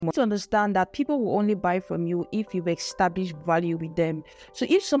You need to understand that people will only buy from you if you've established value with them. So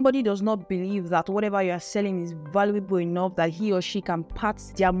if somebody does not believe that whatever you are selling is valuable enough that he or she can part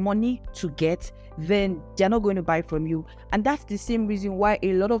their money to get, then they're not going to buy from you. And that's the same reason why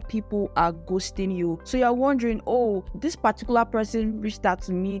a lot of people are ghosting you. So you're wondering, oh, this particular person reached out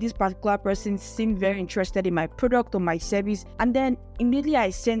to me, this particular person seemed very interested in my product or my service, and then immediately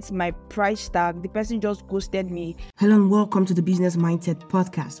I sent my price tag, the person just ghosted me. Hello and welcome to the Business Mindset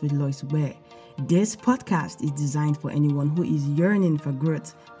Podcast with Lois Ware. This podcast is designed for anyone who is yearning for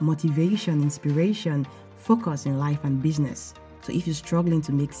growth, motivation, inspiration, focus in life and business. So if you're struggling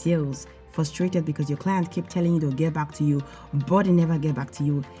to make sales, frustrated because your client keep telling you they'll get back to you, but they never get back to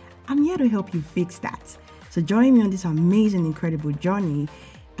you, I'm here to help you fix that. So join me on this amazing, incredible journey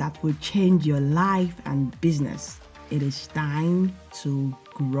that will change your life and business. It is time to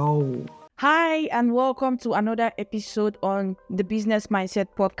grow. Hi, and welcome to another episode on the Business Mindset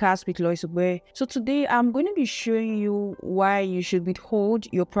Podcast with Lois Ware. So today I'm going to be showing you why you should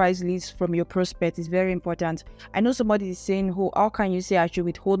withhold your price list from your prospect. It's very important. I know somebody is saying, oh, how can you say I should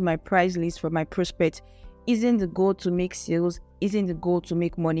withhold my price list from my prospect? Isn't the goal to make sales? Isn't the goal to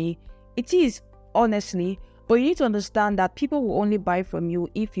make money? It is, honestly. But you need to understand that people will only buy from you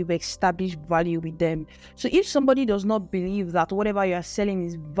if you've established value with them. So if somebody does not believe that whatever you are selling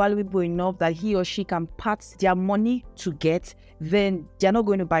is valuable enough that he or she can part their money to get, then they're not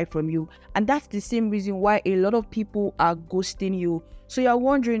going to buy from you. And that's the same reason why a lot of people are ghosting you. So you're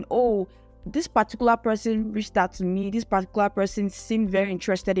wondering, oh, this particular person reached out to me, this particular person seemed very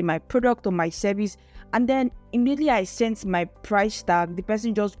interested in my product or my service, and then immediately I sent my price tag, the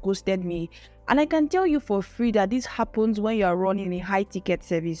person just ghosted me. And I can tell you for free that this happens when you are running a high ticket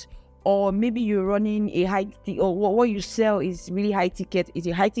service, or maybe you're running a or what you sell is really high ticket. It's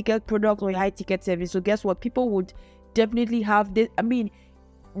a high ticket product or a high ticket service. So guess what? People would definitely have this.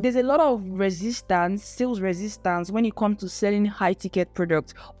 There's a lot of sales resistance when it comes to selling high ticket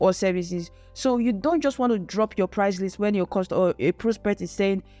products or services. So you don't just want to drop your price list when your cost or a prospect is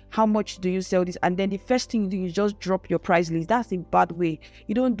saying, how much do you sell this? And then the first thing you do is just drop your price list. That's a bad way.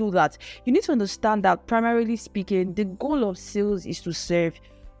 You don't do that. You need to understand that primarily speaking, the goal of sales is to serve.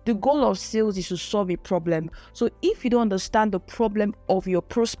 The goal of sales is to solve a problem. So if you don't understand the problem of your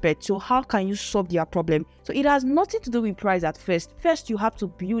prospect, so how can you solve their problem? So it has nothing to do with price at first. First, you have to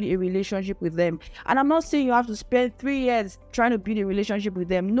build a relationship with them. And I'm not saying you have to spend 3 years trying to build a relationship with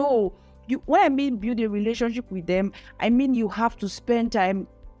them. No, when I mean build a relationship with them, I mean you have to spend time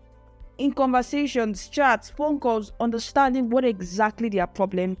in conversations, chats, phone calls, understanding what exactly their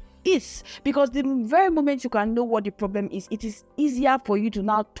problem is. Because the very moment you can know what the problem is, it is easier for you to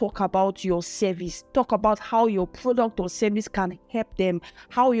now talk about your service, talk about how your product or service can help them,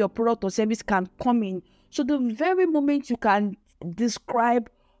 how your product or service can come in. So the very moment you can describe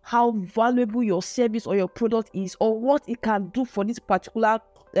how valuable your service or your product is, or what it can do for this particular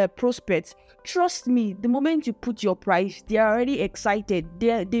prospects, trust me, the moment you put your price, they are already excited.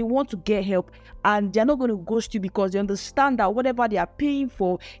 They want to get help, and they're not going to ghost you because they understand that whatever they are paying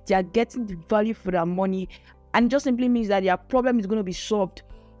for, they are getting the value for their money, and just simply means that their problem is going to be solved.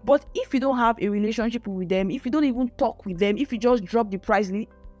 But if you don't have a relationship with them, if you don't even talk with them, if you just drop the price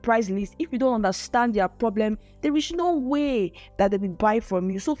list, if you don't understand their problem, there is no way that they will buy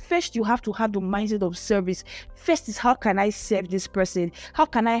from you. So first, you have to have the mindset of service. First is, how can I serve this person? How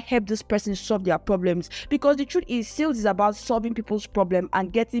can I help this person solve their problems? Because the truth is, sales is about solving people's problem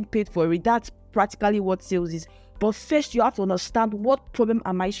and getting paid for it. That's practically what sales is. But first, you have to understand, what problem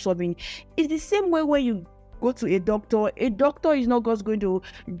am I solving? It's the same way when you go to a doctor is not just going to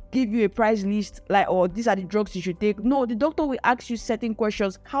give you a price list like, oh, these are the drugs you should take. No, the doctor will ask you certain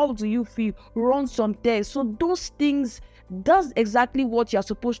questions. How do you feel? Run some tests. So those things, that's exactly what you're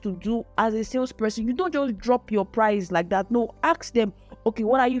supposed to do as a salesperson. You don't just drop your price like that. No, ask them, okay,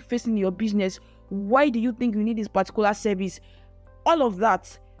 what are you facing in your business? Why do you think you need this particular service? All of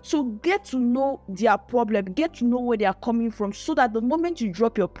that. So get to know their problem, get to know where they are coming from, so that the moment you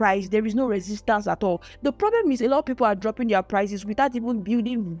drop your price, there is no resistance at all. The problem is, a lot of people are dropping their prices without even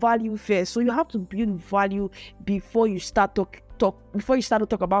building value first. So you have to build value before you start to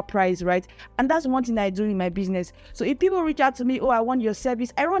talk about price, right? And that's one thing I do in my business. So if people reach out to me, oh, I want your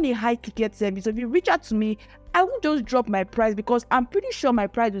service, I run a high ticket service. So if you reach out to me, I won't just drop my price, because I'm pretty sure my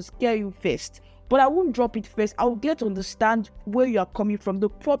price will scare you first. But I won't drop it first. I'll get to understand where you are coming from, the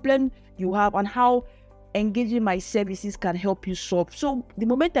problem you have, and how engaging my services can help you solve. So the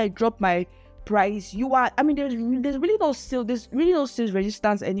moment I drop my price, there's really no sales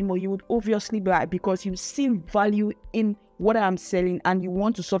resistance anymore. You would obviously buy, because you see value in what I'm selling and you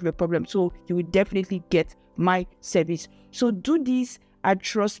want to solve your problem. So you will definitely get my service. So do this and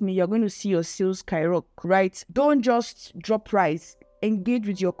trust me, you're going to see your sales skyrocket, right? Don't just drop price. Engage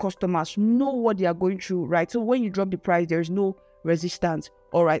with your customers. Know what they are going through, right? So when you drop the price, there's no resistance,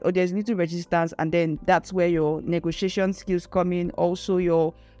 all right? Or there's little resistance, and then that's where your negotiation skills come in. Also,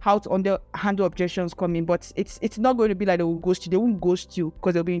 your how to handle objections come in. But it's not going to be like they will ghost you. They won't ghost you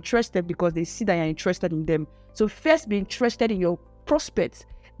because they'll be interested because they see that you're interested in them. So first be interested in your prospects,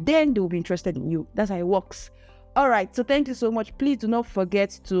 then they will be interested in you. That's how it works. All right, so thank you so much. Please do not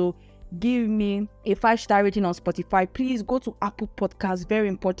forget to give me a 5-star rating on Spotify. Please go to Apple Podcasts, very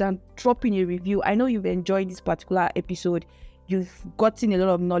important. Drop in a review. I know you've enjoyed this particular episode. You've gotten a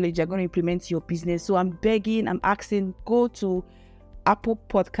lot of knowledge. You're going to implement your business. So I'm asking, go to Apple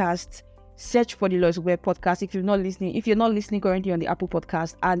Podcasts, search for the Lois Ware podcast. If you're not listening currently on the Apple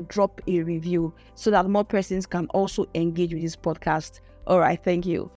Podcast, and drop a review so that more persons can also engage with this podcast. All right, thank you.